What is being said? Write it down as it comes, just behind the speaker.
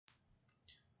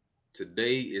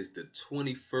Today is the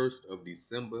 21st of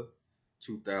December,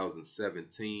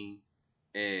 2017,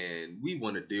 and we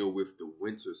want to deal with the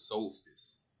winter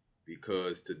solstice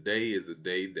because today is a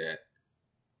day that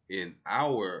in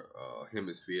our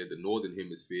hemisphere, the northern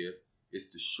hemisphere, it's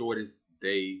the shortest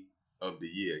day of the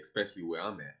year, especially where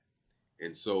I'm at.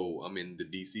 And so I'm in the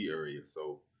DC area,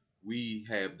 so we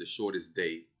have the shortest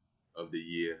day of the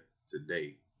year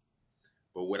today.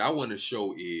 But what I want to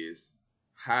show is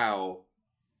how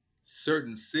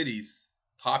certain cities,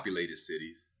 populated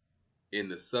cities in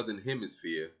the southern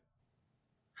hemisphere,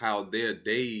 how their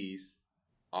days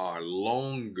are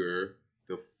longer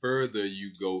the further you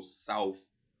go south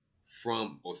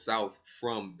from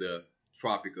the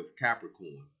Tropic of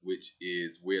Capricorn, which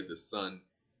is where the sun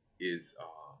is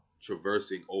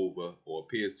traversing over or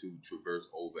appears to traverse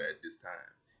over at this time.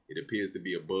 It appears to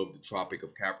be above the Tropic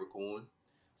of Capricorn.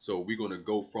 So we're going to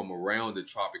go from around the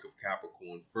Tropic of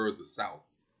Capricorn further south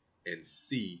and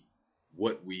see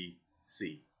what we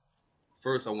see.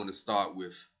 First, I want to start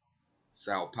with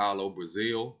Sao Paulo,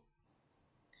 Brazil.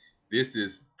 This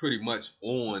is pretty much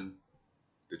on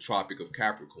the Tropic of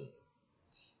Capricorn.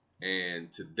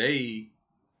 And today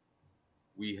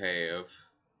we have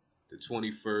the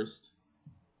 21st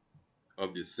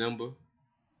of December,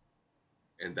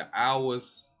 and the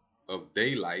hours of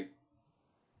daylight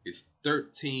is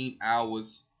 13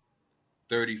 hours,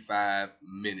 35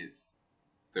 minutes,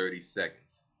 30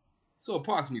 seconds. So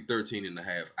approximately 13 and a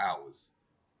half hours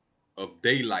of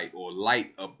daylight or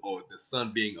light or the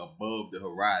sun being above the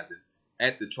horizon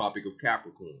at the Tropic of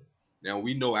Capricorn. Now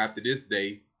we know after this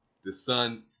day, the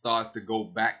sun starts to go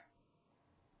back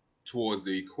towards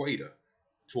the equator,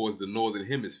 towards the northern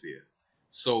hemisphere.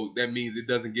 So that means it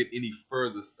doesn't get any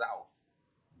further south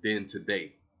than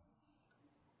today.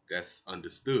 That's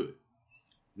understood.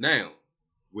 Now,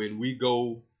 when we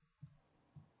go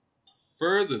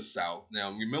further south,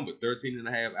 now remember 13 and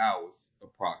a half hours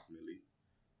approximately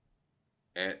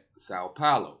at Sao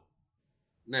Paulo.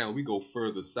 Now we go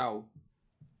further south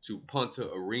to Punta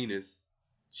Arenas,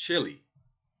 Chile.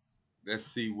 Let's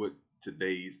see what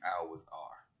today's hours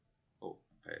are. Oh,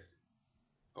 past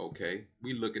it. Okay,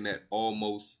 we're looking at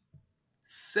almost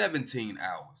 17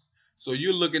 hours. So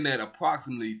you're looking at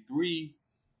approximately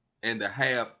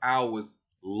 3.5 hours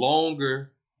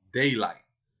longer daylight.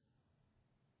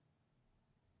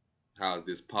 How is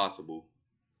this possible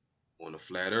on a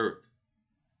flat earth?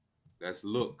 Let's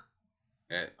look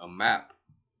at a map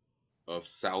of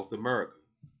South America.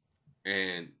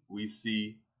 And we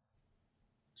see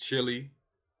Chile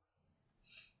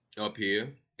up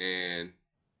here. And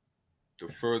the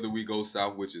further we go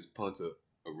south, which is Punta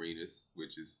Arenas,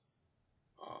 which is,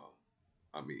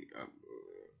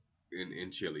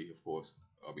 in Chile, of course.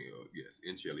 Yes,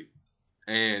 in Chile.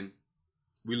 And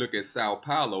we look at Sao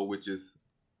Paulo, which is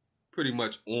pretty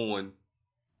much on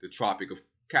the Tropic of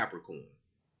Capricorn.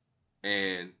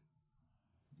 And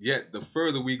yet, the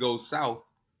further we go south,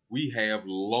 we have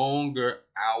longer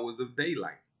hours of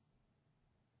daylight.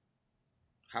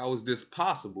 How is this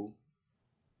possible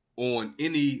on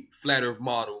any flat earth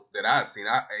model that I've seen?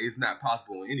 It's not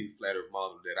possible on any flat earth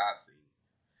model that I've seen.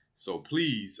 So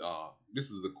please,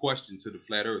 this is a question to the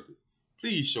flat earthers.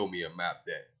 Please show me a map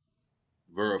that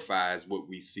verifies what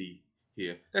we see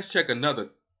here. Let's check another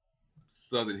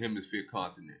southern hemisphere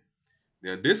continent.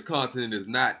 Now, this continent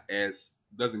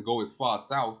doesn't go as far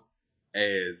south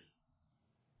as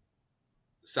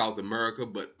South America,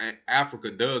 but Africa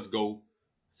does go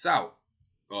south,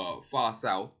 far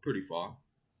south, pretty far,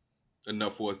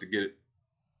 enough for us to get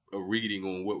a reading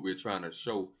on what we're trying to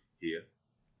show here.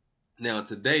 Now,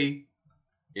 today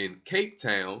in Cape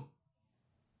Town,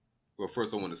 well,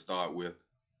 first I want to start with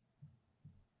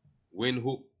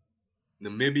Windhoek,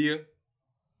 Namibia,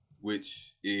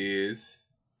 which is,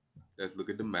 let's look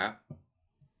at the map.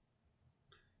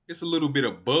 It's a little bit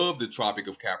above the Tropic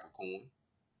of Capricorn.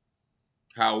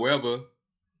 However,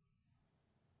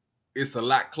 it's a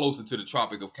lot closer to the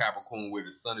Tropic of Capricorn where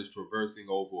the sun is traversing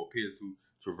over or appears to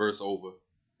traverse over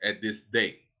at this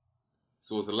day.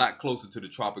 So it's a lot closer to the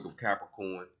Tropic of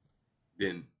Capricorn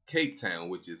than Cape Town,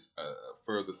 which is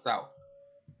further south.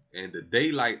 And the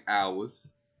daylight hours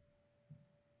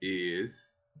is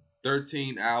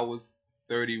 13 hours,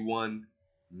 31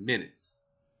 minutes.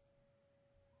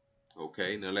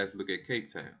 Okay, now let's look at Cape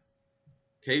Town.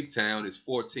 Cape Town is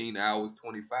 14 hours,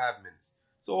 25 minutes.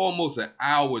 So almost an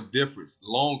hour difference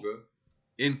longer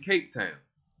in Cape Town.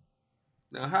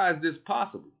 Now, how is this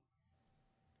possible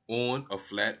on a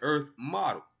flat earth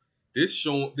model? This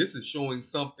is showing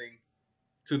something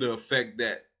to the effect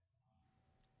that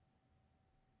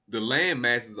the land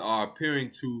masses are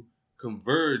appearing to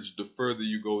converge the further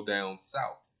you go down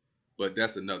south. but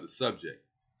that's another subject.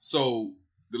 So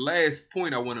the last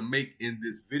point I want to make in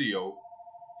this video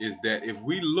is that if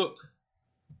we look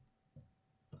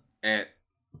at,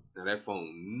 now that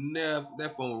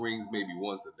phone rings maybe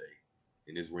once a day,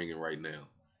 and it's ringing right now,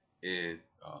 and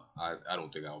I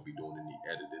don't think I'll be doing any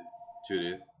editing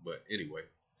to this, but anyway,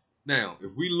 now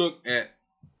if we look at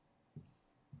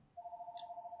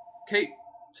Cape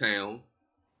Town,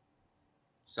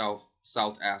 South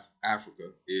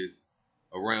Africa is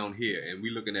around here, and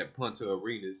we're looking at Punta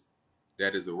Arenas,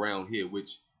 that is around here,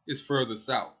 which is further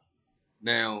south.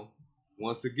 Now,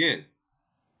 once again,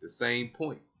 the same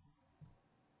point.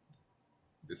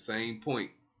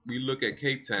 We look at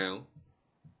Cape Town,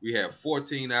 we have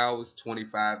 14 hours,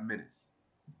 25 minutes.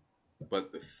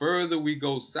 But the further we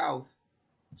go south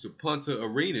to Punta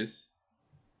Arenas,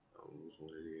 which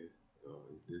one it is?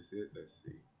 Is this it? Let's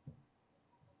see.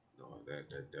 No, that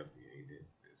definitely ain't it.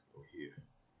 Let's go here.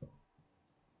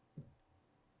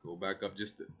 Go back up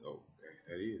just to, oh,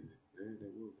 that is it. That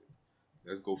was it.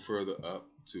 Let's go further up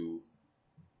to,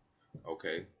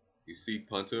 okay, you see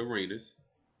Punta Arenas,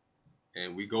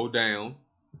 and we go down,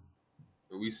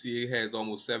 and we see it has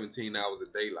almost 17 hours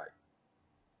of daylight.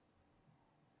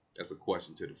 That's a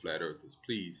question to the flat earthers.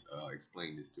 Please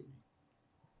explain this to me.